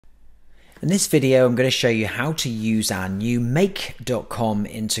In this video, I'm going to show you how to use our new make.com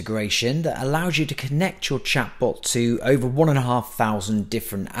integration that allows you to connect your chatbot to over 1,500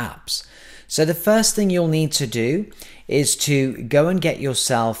 different apps. So the first thing you'll need to do is to go and get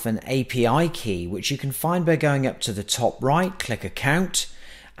yourself an API key, which you can find by going up to the top right, click Account,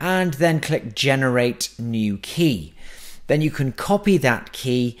 and then click Generate New Key. Then you can copy that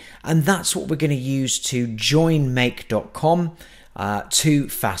key, and that's what we're going to use to join make.com to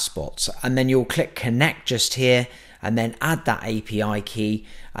FastBots. And then you'll click Connect just here, and then add that API key,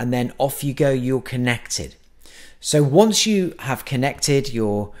 and then off you go, you're connected. So once you have connected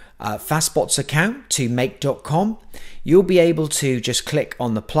your FastBots account to make.com, you'll be able to just click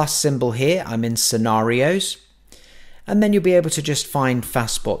on the plus symbol here. I'm in Scenarios, and then you'll be able to just find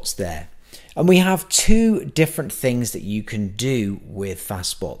FastBots there. And we have two different things that you can do with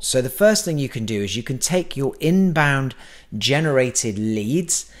FastBots. So the first thing you can do is you can take your inbound generated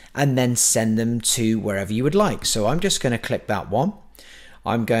leads and then send them to wherever you would like. So I'm just going to click that one.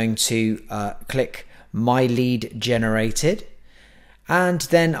 I'm going to click My Lead Generated, and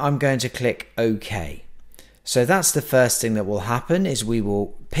then I'm going to click OK. So that's the first thing that will happen, is we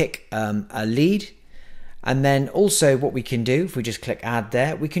will pick a lead. And then also what we can do, if we just click add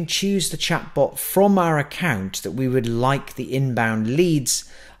there, we can choose the chatbot from our account that we would like the inbound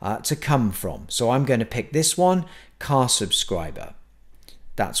leads to come from. So I'm going to pick this one, car subscriber.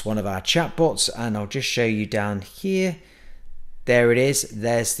 That's one of our chatbots, and I'll just show you down here. There it is.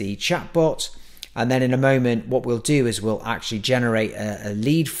 There's the chatbot. And then in a moment, what we'll do is we'll actually generate a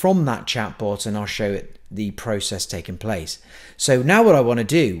lead from that chatbot, and I'll show it the process taking place. So now what I want to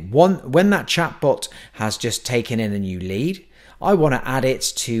do, when that chatbot has just taken in a new lead, I want to add it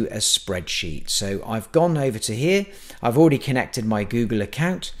to a spreadsheet. So I've gone over to here. I've already connected my Google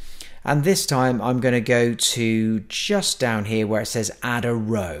account, and this time I'm going to go to just down here where it says add a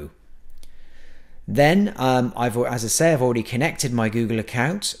row. Then, as I say, I've already connected my Google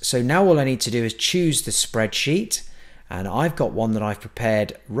account. So now all I need to do is choose the spreadsheet. And I've got one that I've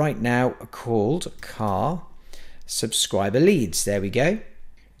prepared right now called Car Subscriber Leads. There we go.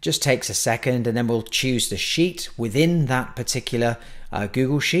 Just takes a second, and then we'll choose the sheet within that particular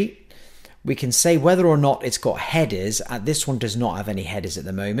Google Sheet. We can say whether or not it's got headers. This one does not have any headers at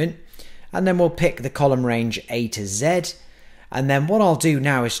the moment. And then we'll pick the column range A to Z. And then what I'll do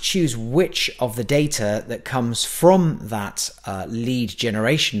now is choose which of the data that comes from that lead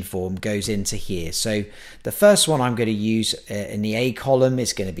generation form goes into here. So the first one I'm going to use in the A column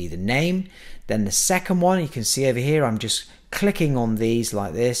is going to be the name. Then the second one, you can see over here, I'm just clicking on these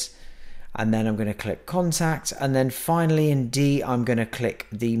like this. And then I'm going to click contact. And then finally in D, I'm going to click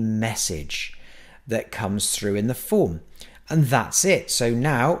the message that comes through in the form. And that's it. So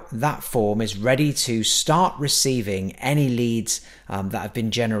now that form is ready to start receiving any leads that have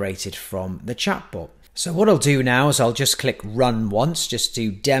been generated from the chatbot. So what I'll do now is I'll just click run once just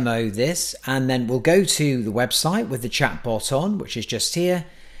to demo this, and then we'll go to the website with the chatbot on, which is just here.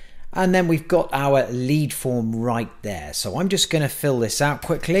 And then we've got our lead form right there. So I'm just going to fill this out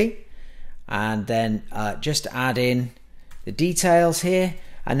quickly, and then just add in the details here.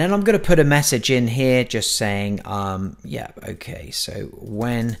 And then I'm going to put a message in here just saying, yeah, okay, so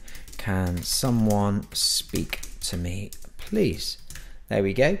when can someone speak to me, please? There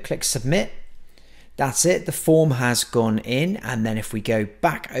we go. Click submit. That's it. The form has gone in. And then if we go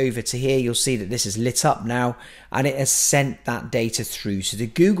back over to here, you'll see that this is lit up now, and it has sent that data through to the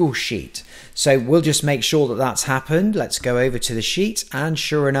Google Sheet. So we'll just make sure that that's happened. Let's go over to the sheet, and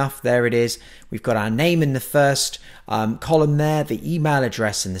sure enough, there it is. We've got our name in the first column there, the email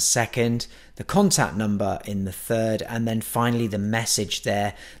address in the second, the contact number in the third, and then finally the message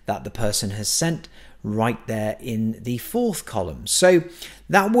there that the person has sent right there in the fourth column. So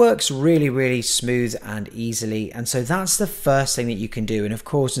that works really, really smooth and easily. And so that's the first thing that you can do. And of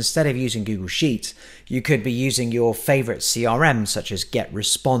course, instead of using Google Sheets, you could be using your favorite CRM, such as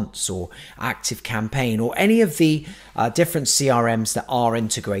GetResponse or ActiveCampaign, or any of the different CRMs that are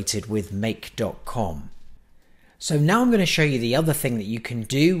integrated with make.com. So now I'm going to show you the other thing that you can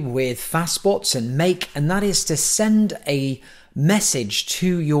do with FastBots and Make, and that is to send a message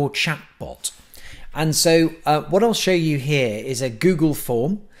to your chatbot. And so what I'll show you here is a Google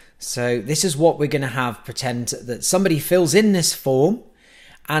form. So this is what we're going to have. Pretend that somebody fills in this form,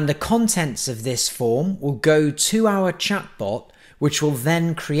 and the contents of this form will go to our chatbot, which will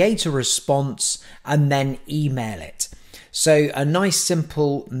then create a response and then email it. So a nice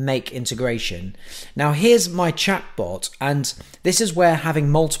simple Make integration. Now here's my chatbot, and this is where having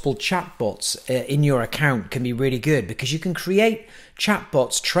multiple chatbots in your account can be really good, because you can create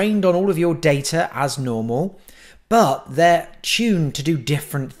chatbots trained on all of your data as normal, but they're tuned to do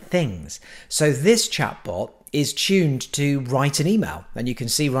different things. So this chatbot is tuned to write an email. And you can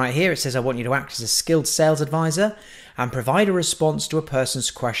see right here, it says, I want you to act as a skilled sales advisor and provide a response to a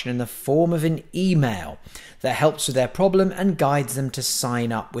person's question in the form of an email that helps with their problem and guides them to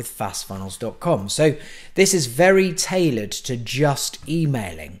sign up with fastfunnels.com. So this is very tailored to just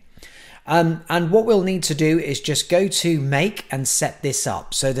emailing. And what we'll need to do is just go to make and set this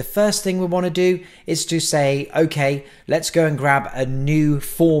up. So the first thing we want to do is to say, okay, let's go and grab a new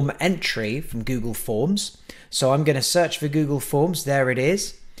form entry from Google Forms. So I'm going to search for Google Forms. There it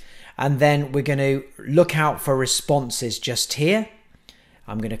is. And then we're going to look out for responses just here.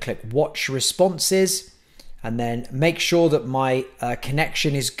 I'm going to click watch responses and then make sure that my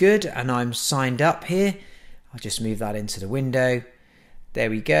connection is good and I'm signed up here. I'll just move that into the window. There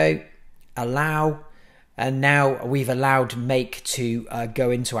we go. Allow, and now we've allowed make to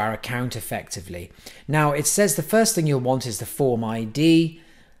go into our account effectively. Now it says the first thing you'll want is the form ID,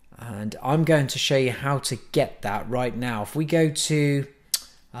 and I'm going to show you how to get that right now. If we go to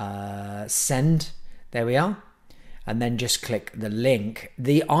send, there we are, and then just click the link.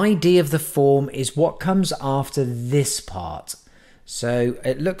 The ID of the form is what comes after this part. So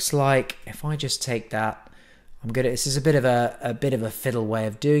it looks like if I just take that, this is a bit of a fiddle way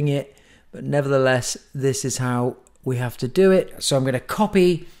of doing it. But nevertheless, this is how we have to do it. So I'm going to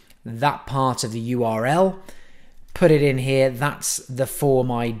copy that part of the URL, put it in here. That's the form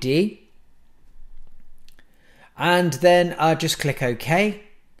ID. And then just click OK.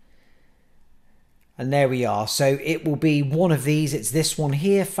 And there we are. So it will be one of these. It's this one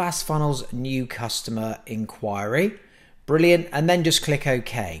here, FastFunnels New Customer Inquiry. Brilliant. And then just click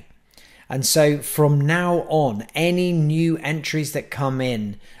OK. And so from now on, any new entries that come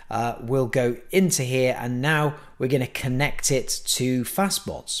in will go into here, and now we're going to connect it to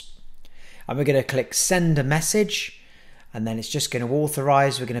FastBots. And we're going to click send a message, and then it's just going to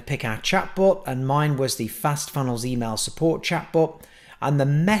authorize. We're going to pick our chatbot, and mine was the FastFunnels email support chatbot, and the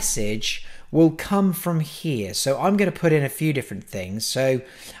message will come from here. So I'm going to put in a few different things. So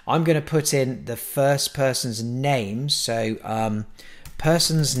I'm going to put in the first person's name. So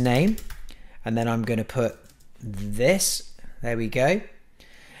person's name. And then I'm going to put this, there we go.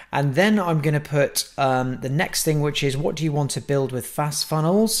 And then I'm going to put the next thing, which is what do you want to build with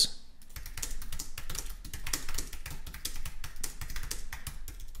FastFunnels?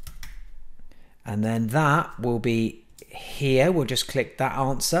 And then that will be here. We'll just click that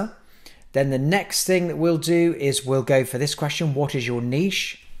answer. Then the next thing that we'll do is we'll go for this question. What is your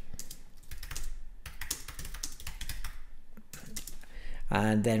niche?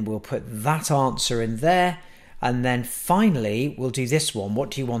 And then we'll put that answer in there. And then finally, we'll do this one.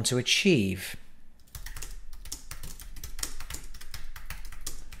 What do you want to achieve?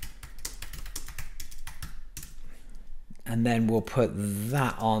 And then we'll put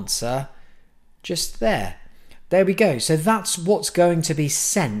that answer just there. There we go. So that's what's going to be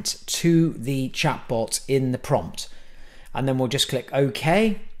sent to the chatbot in the prompt. And then we'll just click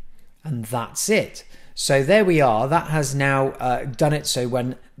OK. And that's it. So there we are. That has now done it. So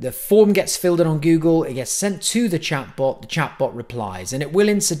when the form gets filled in on Google, it gets sent to the chatbot replies, and it will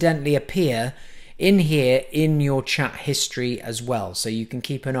incidentally appear in here in your chat history as well. So you can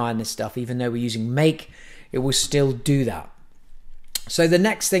keep an eye on this stuff. Even though we're using make, it will still do that. So the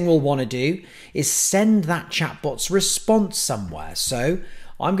next thing we'll want to do is send that chatbot's response somewhere. So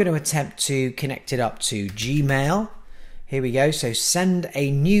I'm going to attempt to connect it up to Gmail. Here we go. So send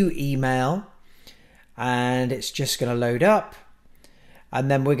a new email. And it's just going to load up, and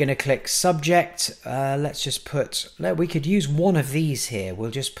then we're going to click subject. Let's just put, we could use one of these here.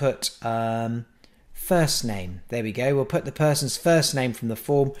 We'll just put first name. There we go. We'll put the person's first name from the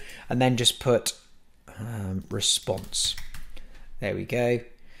form, and then just put response. There we go.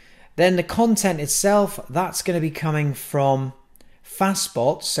 Then the content itself, that's going to be coming from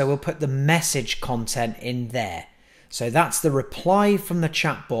FastBots. So we'll put the message content in there. So that's the reply from the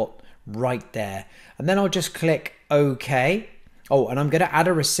chatbot right there. And then I'll just click OK. Oh, and I'm going to add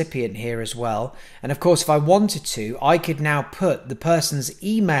a recipient here as well. And of course, if I wanted to, I could now put the person's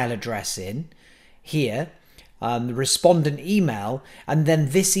email address in here, the respondent email, and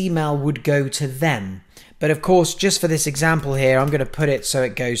then this email would go to them. But of course, just for this example here, I'm going to put it so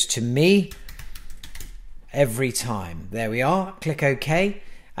it goes to me every time. There we are. Click OK.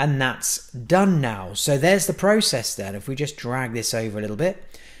 And that's done now. So there's the process then. If we just drag this over a little bit.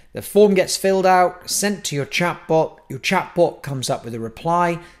 The form gets filled out, sent to your chatbot comes up with a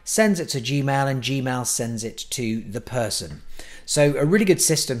reply, sends it to Gmail, and Gmail sends it to the person. So a really good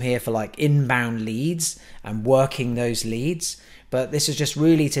system here for like inbound leads and working those leads. but this is just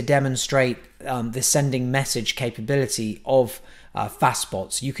really to demonstrate the sending message capability of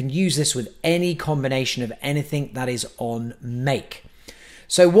FastBots. You can use this with any combination of anything that is on Make.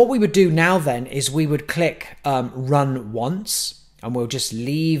 So what we would do now then is we would click run once, and we'll just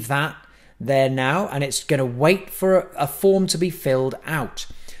leave that there now, and it's going to wait for a form to be filled out.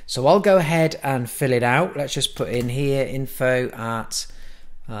 So I'll go ahead and fill it out. Let's just put in here info at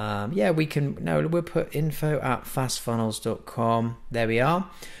we'll put info at fastfunnels.com. There we are.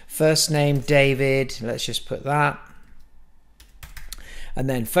 First name David, let's just put that. And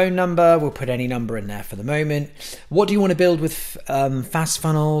then phone number, we'll put any number in there for the moment. What do you want to build with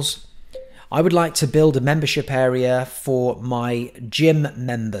FastFunnels? I would like to build a membership area for my gym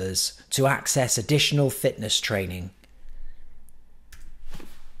members to access additional fitness training.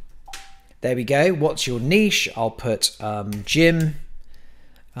 There we go. What's your niche? I'll put gym,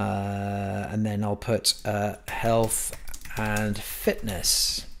 and then I'll put health and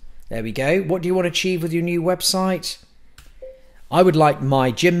fitness. There we go. What do you want to achieve with your new website? I would like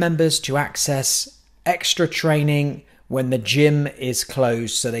my gym members to access extra training when the gym is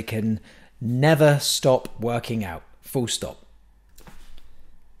closed so they can never stop working out. Full stop.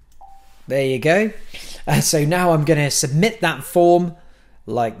 There you go. So now I'm going to submit that form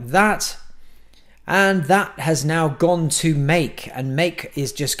like that. And that has now gone to Make, and Make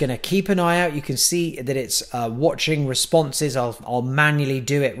is just going to keep an eye out. You can see that it's watching responses. I'll manually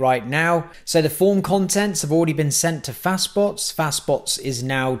do it right now. So the form contents have already been sent to FastBots. FastBots is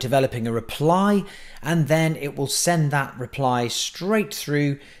now developing a reply, and then it will send that reply straight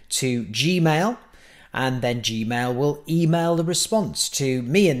through to Gmail. And then Gmail will email the response to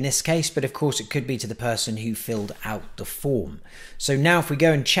me in this case, but of course it could be to the person who filled out the form. So now if we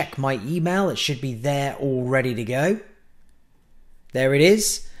go and check my email, it should be there all ready to go. There it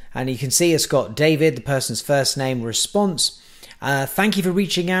is. And you can see it's got David, the person's first name, response. Thank you for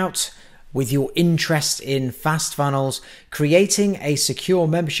reaching out with your interest in FastFunnels. Creating a secure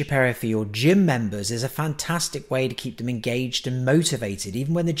membership area for your gym members is a fantastic way to keep them engaged and motivated,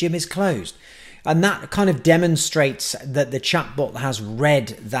 even when the gym is closed. And that kind of demonstrates that the chatbot has read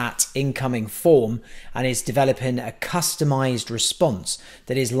that incoming form and is developing a customized response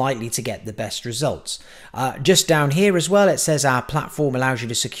that is likely to get the best results. Just down here as well, it says our platform allows you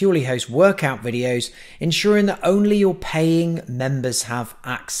to securely host workout videos, ensuring that only your paying members have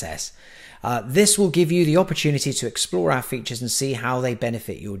access. This will give you the opportunity to explore our features and see how they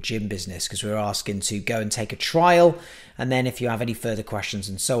benefit your gym business, because we're asking to go and take a trial, and then if you have any further questions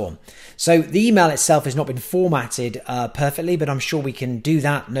and so on. So the email itself has not been formatted perfectly, but I'm sure we can do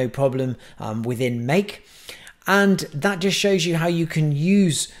that, no problem, within Make. And that just shows you how you can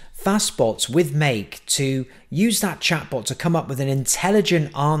use FastBots with Make to use that chatbot to come up with an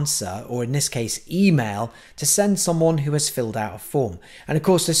intelligent answer, or in this case email, to send someone who has filled out a form. And of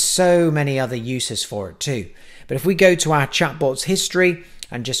course there's so many other uses for it too. But if we go to our chatbot's history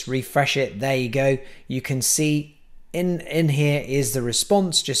and just refresh it, there you go. You can see in here is the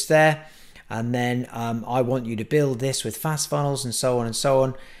response just there. And then I want you to build this with FastFunnels and so on and so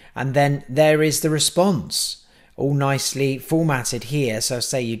on. And then there is the response, all nicely formatted here. So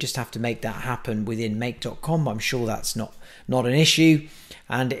say you just have to make that happen within make.com. I'm sure that's not an issue,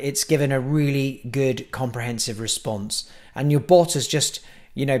 and it's given a really good comprehensive response. And your bot has just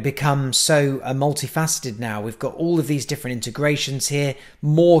become so multifaceted now. We've got all of these different integrations here,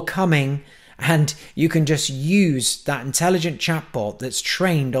 more coming, and you can just use that intelligent chatbot that's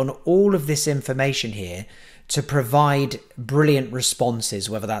trained on all of this information here to provide brilliant responses,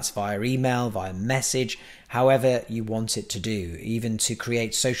 whether that's via email, via message, however you want it to do, even to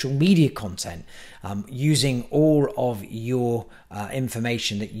create social media content, using all of your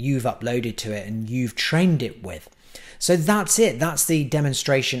information that you've uploaded to it and you've trained it with. So that's it. That's the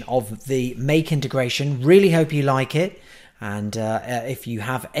demonstration of the Make integration. Really hope you like it. And if you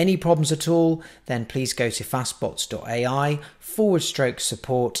have any problems at all, then please go to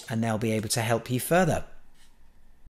fastbots.ai/support, and they'll be able to help you further.